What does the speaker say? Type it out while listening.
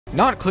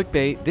Not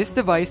clickbait, this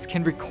device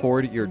can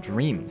record your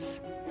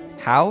dreams.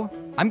 How?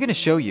 I'm gonna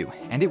show you,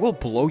 and it will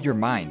blow your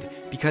mind,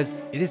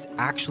 because it is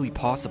actually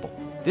possible.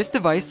 This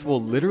device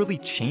will literally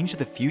change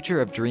the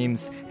future of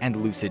dreams and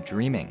lucid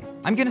dreaming.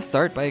 I'm gonna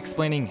start by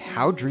explaining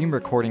how dream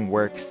recording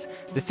works,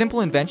 the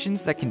simple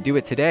inventions that can do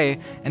it today,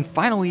 and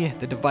finally,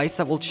 the device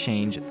that will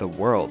change the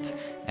world.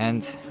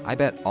 And I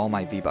bet all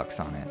my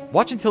V-Bucks on it.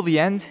 Watch until the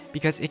end,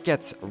 because it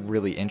gets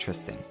really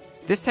interesting.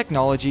 This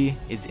technology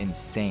is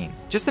insane.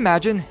 Just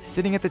imagine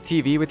sitting at the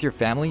TV with your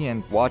family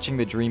and watching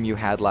the dream you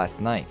had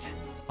last night.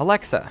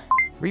 Alexa,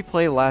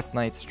 replay last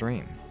night's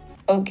dream.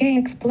 Okay,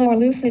 explore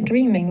lucid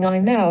dreaming. I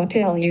now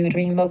tell you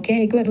dream.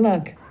 Okay, good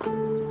luck.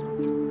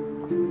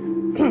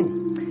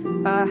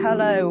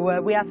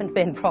 Hello, we haven't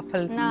been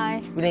properly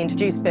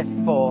introduced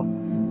before.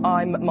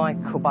 I'm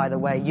Michael, by the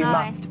way. You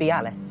must be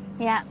Alice.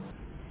 Yeah.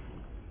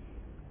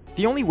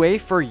 The only way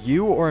for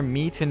you or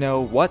me to know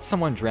what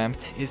someone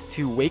dreamt is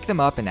to wake them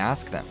up and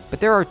ask them.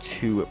 But there are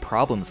two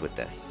problems with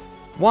this.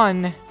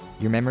 One,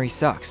 your memory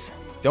sucks.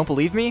 Don't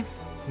believe me?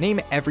 Name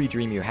every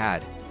dream you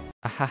had.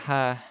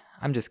 Ahaha,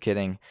 I'm just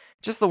kidding.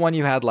 Just the one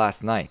you had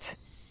last night.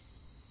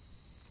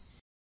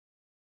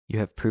 You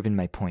have proven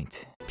my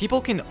point.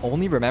 People can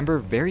only remember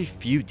very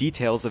few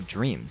details of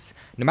dreams.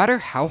 No matter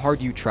how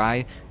hard you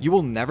try, you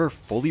will never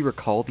fully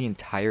recall the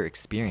entire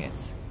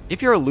experience.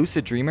 If you're a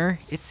lucid dreamer,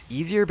 it's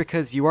easier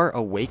because you are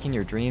awake in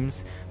your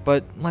dreams,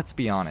 but let's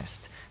be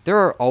honest, there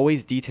are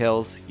always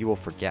details you will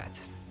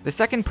forget. The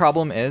second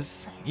problem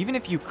is, even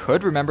if you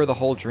could remember the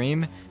whole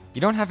dream,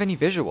 you don't have any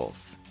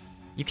visuals.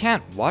 You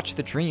can't watch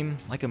the dream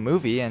like a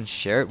movie and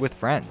share it with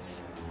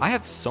friends. I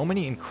have so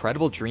many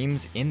incredible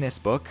dreams in this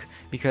book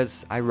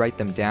because I write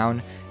them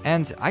down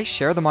and I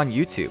share them on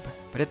YouTube.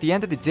 But at the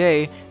end of the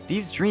day,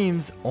 these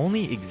dreams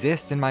only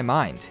exist in my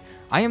mind.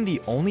 I am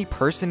the only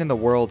person in the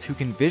world who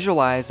can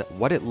visualize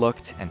what it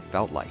looked and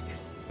felt like.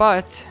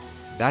 But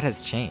that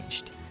has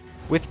changed.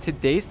 With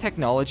today's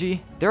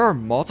technology, there are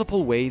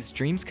multiple ways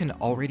dreams can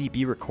already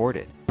be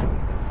recorded.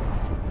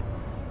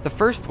 The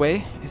first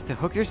way is to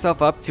hook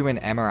yourself up to an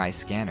MRI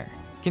scanner.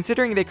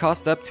 Considering they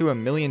cost up to $1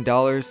 million,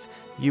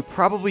 you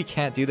probably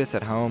can't do this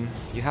at home.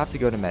 You have to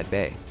go to med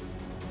bay.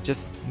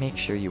 Just make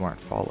sure you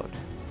aren't followed.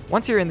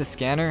 Once you're in the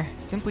scanner,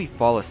 simply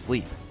fall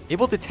asleep. It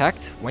will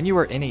detect when you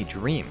are in a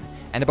dream,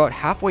 and about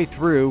halfway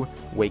through,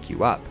 wake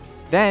you up.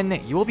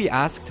 Then, you will be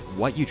asked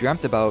what you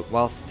dreamt about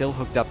while still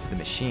hooked up to the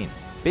machine.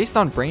 Based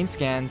on brain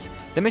scans,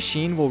 the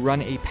machine will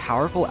run a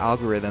powerful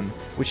algorithm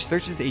which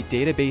searches a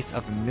database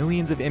of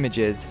millions of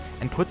images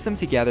and puts them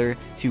together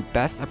to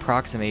best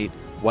approximate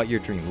what your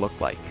dream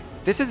looked like.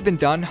 This has been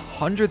done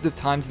hundreds of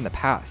times in the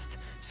past,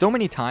 so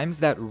many times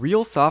that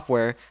real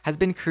software has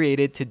been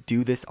created to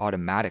do this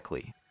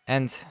automatically.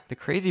 And the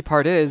crazy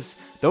part is,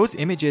 those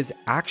images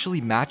actually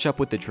match up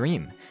with the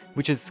dream,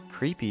 which is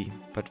creepy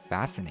but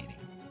fascinating.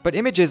 But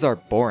images are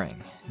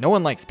boring. No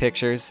one likes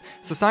pictures,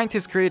 so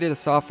scientists created a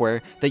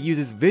software that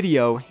uses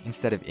video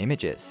instead of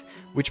images,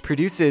 which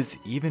produces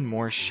even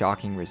more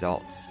shocking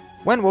results.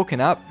 When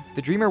woken up,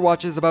 the dreamer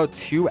watches about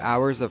 2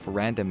 hours of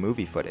random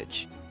movie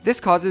footage. This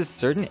causes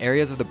certain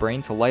areas of the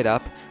brain to light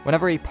up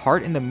whenever a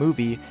part in the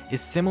movie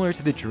is similar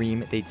to the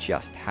dream they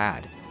just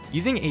had.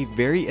 Using a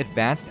very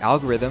advanced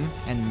algorithm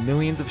and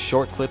millions of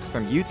short clips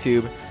from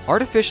YouTube,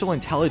 artificial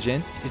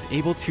intelligence is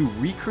able to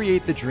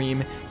recreate the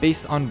dream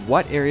based on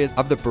what areas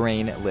of the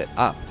brain lit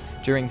up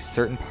during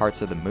certain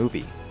parts of the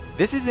movie.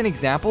 This is an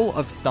example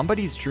of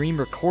somebody's dream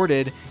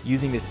recorded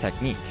using this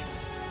technique.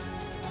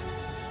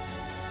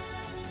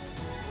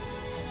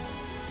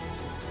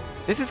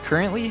 This is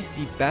currently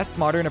the best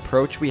modern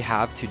approach we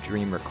have to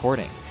dream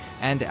recording,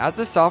 and as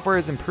the software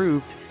is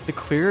improved, the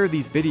clearer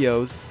these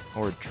videos,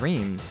 or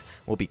dreams,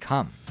 will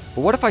become.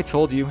 But what if I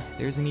told you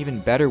there's an even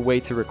better way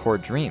to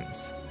record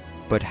dreams?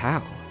 But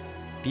how?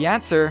 The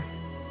answer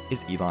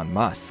is Elon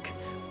Musk.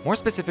 More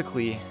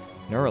specifically,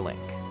 Neuralink.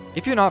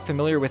 If you're not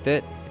familiar with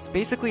it, it's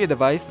basically a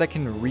device that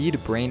can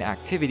read brain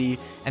activity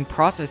and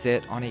process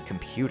it on a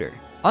computer.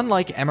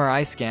 Unlike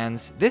MRI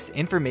scans, this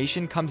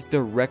information comes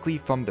directly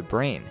from the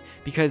brain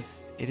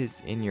because it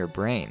is in your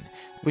brain,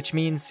 which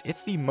means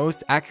it's the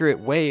most accurate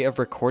way of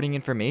recording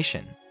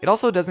information. It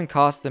also doesn't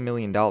cost $1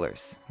 million,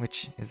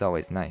 which is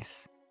always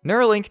nice.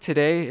 Neuralink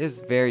today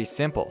is very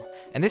simple,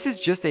 and this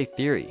is just a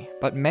theory,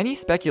 but many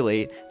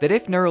speculate that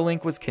if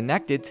Neuralink was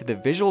connected to the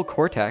visual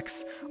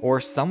cortex, or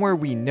somewhere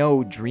we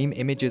know dream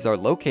images are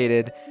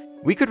located,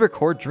 we could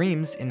record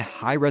dreams in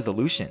high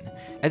resolution,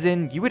 as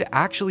in you would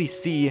actually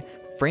see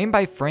frame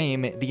by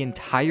frame the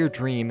entire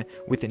dream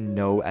with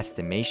no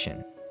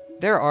estimation.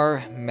 There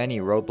are many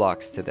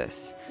roadblocks to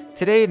this.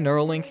 Today,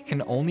 Neuralink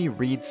can only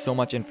read so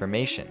much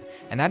information,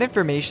 and that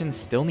information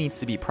still needs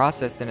to be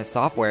processed in a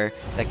software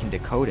that can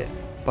decode it.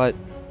 But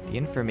the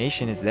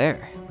information is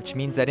there, which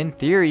means that in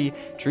theory,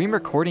 dream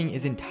recording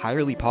is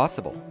entirely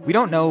possible. We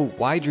don't know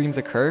why dreams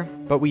occur,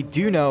 but we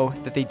do know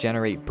that they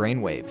generate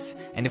brainwaves,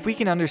 and if we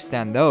can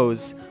understand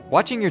those,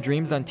 watching your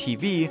dreams on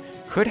TV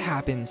could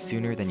happen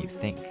sooner than you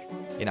think.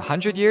 In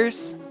 100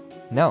 years?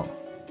 No.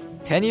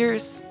 10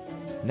 years?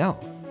 No.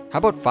 How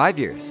about 5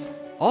 years?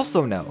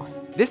 Also know,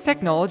 this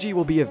technology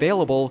will be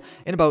available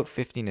in about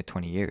 15 to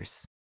 20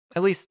 years.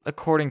 At least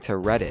according to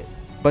Reddit.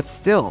 But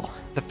still,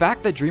 the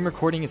fact that dream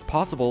recording is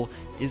possible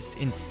is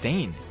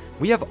insane.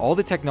 We have all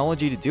the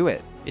technology to do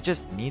it. It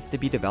just needs to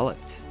be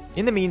developed.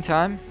 In the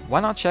meantime, why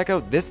not check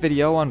out this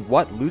video on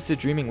what lucid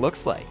dreaming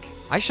looks like?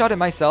 I shot it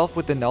myself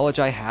with the knowledge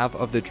I have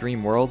of the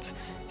dream world,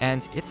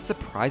 and it's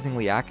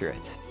surprisingly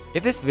accurate.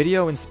 If this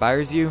video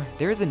inspires you,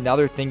 there is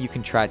another thing you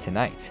can try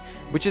tonight,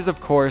 which is of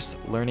course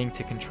learning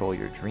to control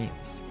your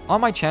dreams. On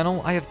my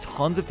channel, I have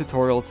tons of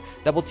tutorials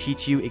that will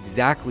teach you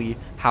exactly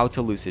how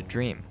to lucid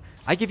dream.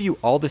 I give you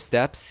all the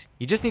steps,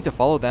 you just need to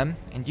follow them,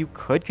 and you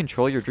could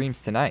control your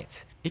dreams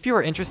tonight. If you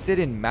are interested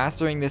in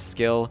mastering this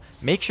skill,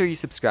 make sure you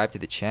subscribe to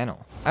the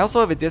channel. I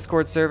also have a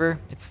Discord server,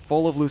 it's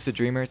full of lucid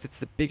dreamers,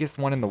 it's the biggest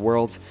one in the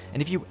world,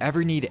 and if you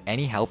ever need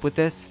any help with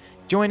this,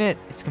 join it,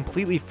 it's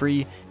completely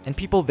free, and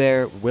people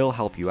there will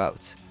help you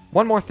out.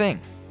 One more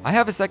thing, I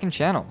have a second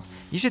channel.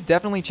 You should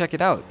definitely check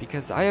it out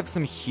because I have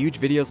some huge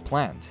videos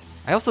planned.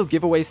 I also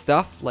give away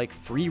stuff like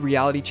free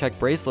reality check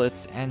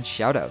bracelets and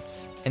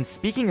shoutouts. And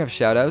speaking of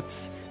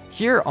shoutouts,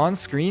 here on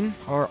screen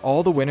are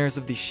all the winners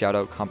of the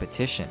shoutout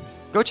competition.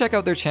 Go check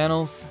out their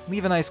channels,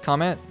 leave a nice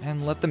comment,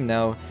 and let them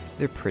know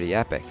they're pretty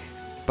epic.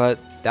 But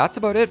that's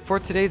about it for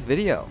today's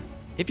video.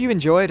 If you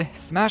enjoyed,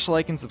 smash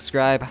like and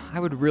subscribe, I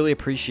would really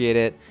appreciate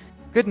it.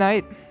 Good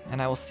night,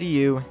 and I will see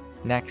you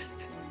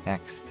next